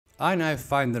I know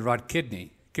finding the right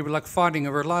kidney can be like finding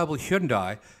a reliable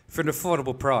Hyundai for an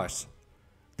affordable price.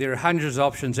 There are hundreds of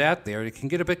options out there and it can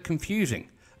get a bit confusing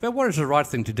about what is the right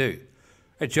thing to do.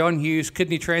 At John Hughes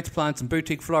Kidney Transplants and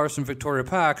Boutique Florist in Victoria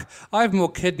Park, I have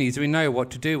more kidneys than we know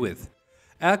what to do with.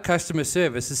 Our customer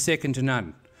service is second to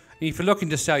none. And if you're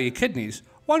looking to sell your kidneys,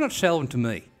 why not sell them to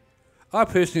me? I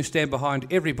personally stand behind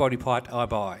every body part I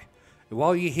buy. And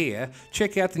while you're here,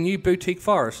 check out the new Boutique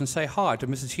Florist and say hi to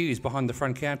Mrs. Hughes behind the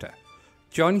front counter.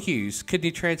 John Hughes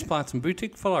Kidney Transplants and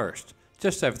Boutique Florist,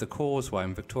 just over the causeway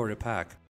in Victoria Park.